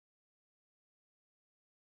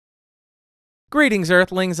Greetings,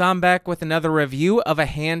 Earthlings. I'm back with another review of a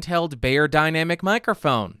handheld Beyerdynamic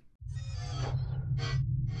microphone.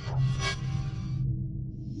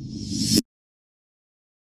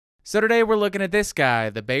 So today we're looking at this guy,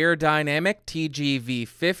 the Beyerdynamic TG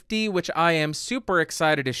V50, which I am super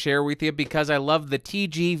excited to share with you because I love the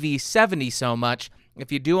TG V70 so much. If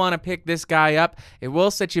you do want to pick this guy up, it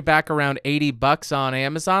will set you back around $80 on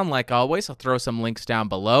Amazon. Like always, I'll throw some links down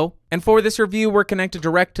below. And for this review, we're connected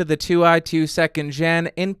direct to the 2i 2nd gen,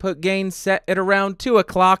 input gain set at around 2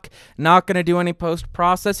 o'clock. Not going to do any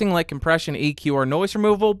post-processing like compression, EQ, or noise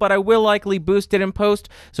removal, but I will likely boost it in post,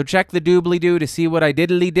 so check the doobly-doo to see what I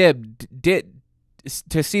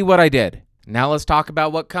did. Now let's talk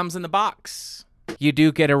about what comes in the box. You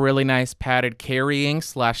do get a really nice padded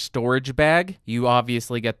carrying/storage bag. You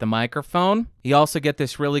obviously get the microphone. You also get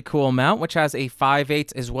this really cool mount, which has a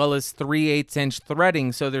 5/8 as well as 3/8 inch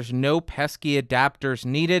threading, so there's no pesky adapters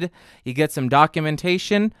needed. You get some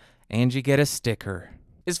documentation, and you get a sticker.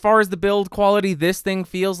 As far as the build quality, this thing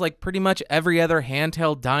feels like pretty much every other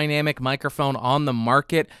handheld dynamic microphone on the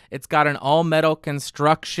market. It's got an all-metal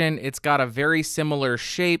construction. It's got a very similar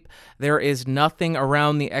shape. There is nothing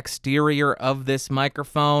around the exterior of this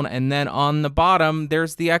microphone. And then on the bottom,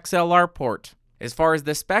 there's the XLR port. As far as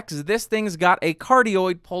the specs, this thing's got a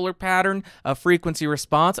cardioid polar pattern, a frequency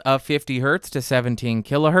response of 50 Hz to 17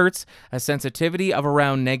 kHz, a sensitivity of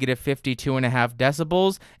around -52.5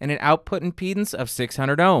 decibels, and an output impedance of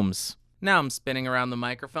 600 ohms. Now I'm spinning around the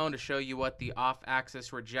microphone to show you what the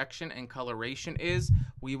off-axis rejection and coloration is.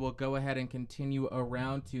 We will go ahead and continue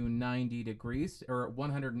around to 90 degrees, or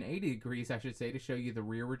 180 degrees, I should say, to show you the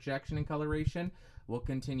rear rejection and coloration. We'll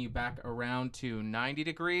continue back around to 90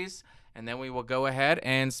 degrees, and then we will go ahead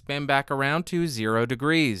and spin back around to 0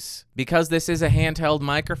 degrees. Because this is a handheld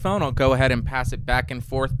microphone, I'll go ahead and pass it back and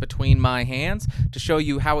forth between my hands to show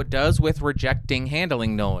you how it does with rejecting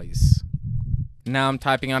handling noise. Now I'm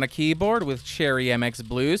typing on a keyboard with Cherry MX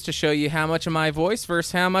Blues to show you how much of my voice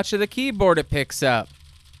versus how much of the keyboard it picks up.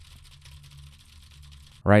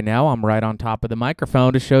 Right now, I'm right on top of the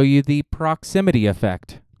microphone to show you the proximity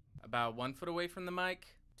effect. About 1 foot away from the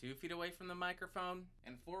mic, 2 feet away from the microphone,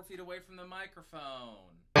 and 4 feet away from the microphone.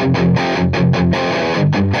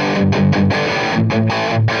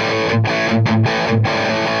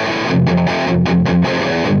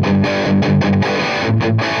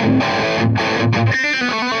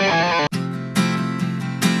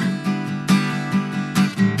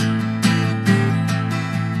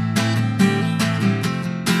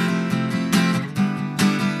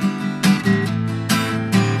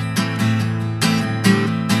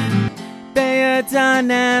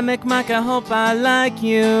 Dynamic mic, I hope I like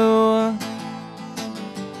you.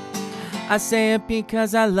 I say it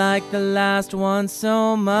because I like the last one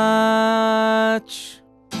so much.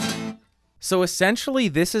 So essentially,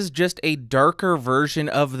 this is just a darker version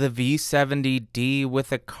of the V70D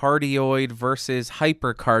with a cardioid versus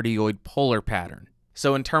hypercardioid polar pattern.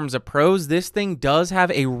 So in terms of pros, this thing does have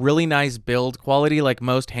a really nice build quality like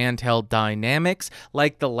most handheld dynamics.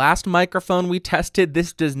 Like the last microphone we tested,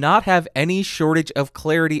 this does not have any shortage of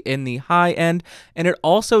clarity in the high end, and it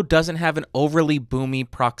also doesn't have an overly boomy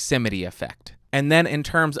proximity effect. And then in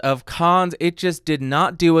terms of cons, it just did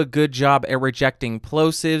not do a good job at rejecting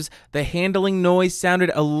plosives. The handling noise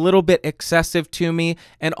sounded a little bit excessive to me,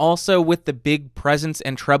 and also with the big presence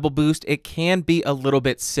and treble boost, it can be a little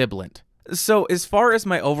bit sibilant. So as far as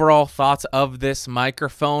my overall thoughts of this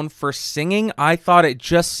microphone, for singing, I thought it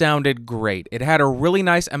just sounded great. It had a really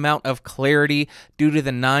nice amount of clarity due to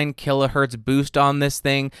the 9 kHz boost on this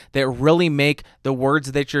thing that really make the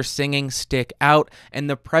words that you're singing stick out, and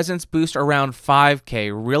the presence boost around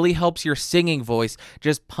 5K really helps your singing voice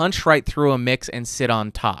just punch right through a mix and sit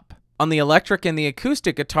on top. On the electric and the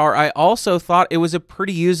acoustic guitar, I also thought it was a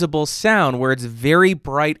pretty usable sound where it's very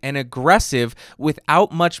bright and aggressive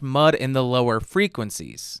without much mud in the lower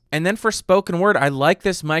frequencies. And then for spoken word, I like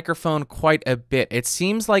this microphone quite a bit. It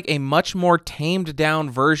seems like a much more tamed down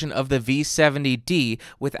version of the V70D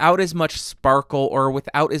without as much sparkle or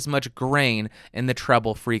without as much grain in the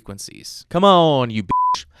treble frequencies. Come on, you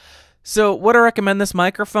bitch. So would I recommend this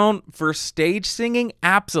microphone for stage singing?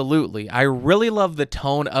 Absolutely. I really love the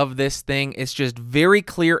tone of this thing. It's just very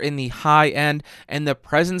clear in the high end, and the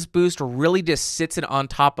presence boost really just sits it on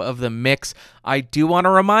top of the mix. I do want to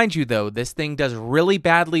remind you though, this thing does really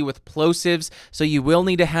badly with plosives, so you will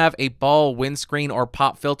need to have a ball windscreen or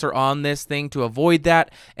pop filter on this thing to avoid that,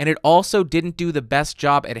 and it also didn't do the best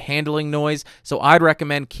job at handling noise, so I'd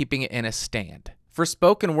recommend keeping it in a stand. For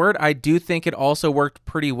spoken word, I do think it also worked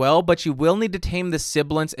pretty well, but you will need to tame the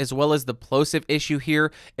sibilants as well as the plosive issue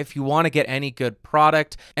here if you want to get any good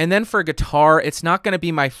product. And then for guitar, it's not going to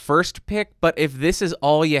be my first pick, but if this is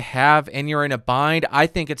all you have and you're in a bind, I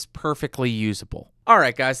think it's perfectly usable.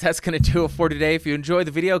 Alright guys, that's going to do it for today. If you enjoyed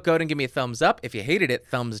the video, go ahead and give me a thumbs up. If you hated it,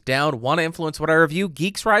 thumbs down. Want to influence what I review?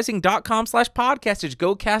 geeksrising.com/podcastage.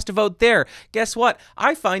 Go cast a vote there. Guess what?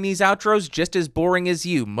 I find these outros just as boring as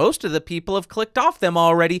you. Most of the people have clicked off them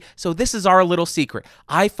already, so this is our little secret.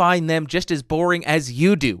 I find them just as boring as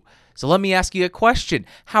you do. So let me ask you a question.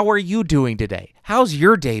 How are you doing today? How's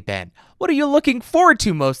your day been? What are you looking forward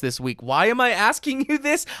to most this week? Why am I asking you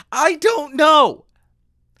this? I don't know.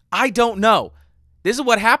 This is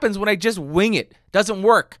what happens when I just wing it. Doesn't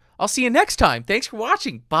work. I'll see you next time. Thanks for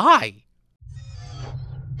watching. Bye.